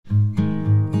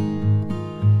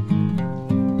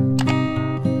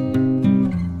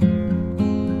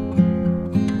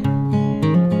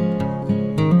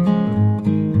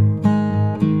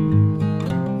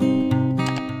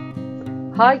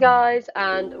Hi guys,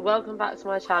 and welcome back to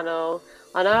my channel.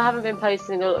 I know I haven't been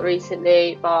posting a lot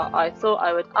recently, but I thought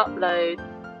I would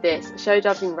upload this show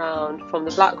jumping round from the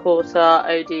Blackwater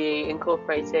ODE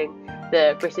incorporating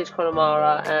the British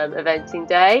Connemara eventing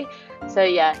day. So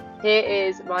yeah, here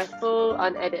is my full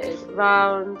unedited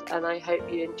round and I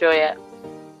hope you enjoy it.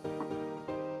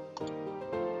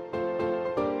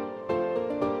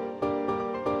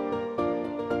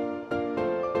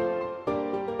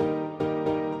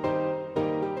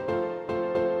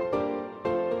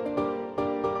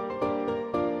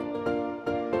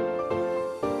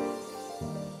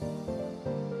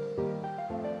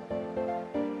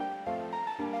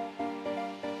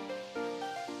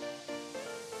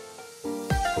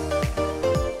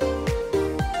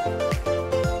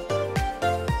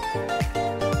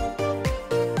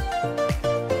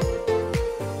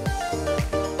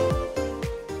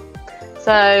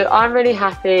 So I'm really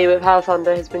happy with how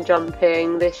Thunder has been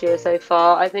jumping this year so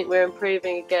far. I think we're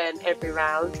improving again every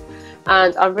round,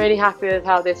 and I'm really happy with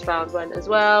how this round went as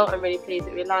well. I'm really pleased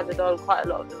that we landed on quite a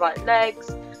lot of the right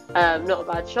legs. Not a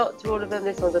bad shot to all of them.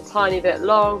 This one's a tiny bit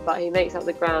long, but he makes up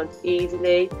the ground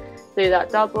easily through that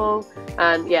double.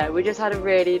 And yeah, we just had a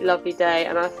really lovely day,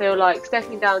 and I feel like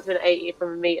stepping down to an 80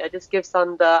 from a meter just gives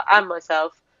Thunder and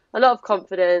myself a lot of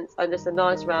confidence and just a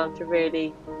nice round to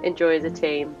really enjoy as a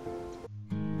team.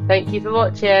 Thank you for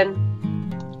watching.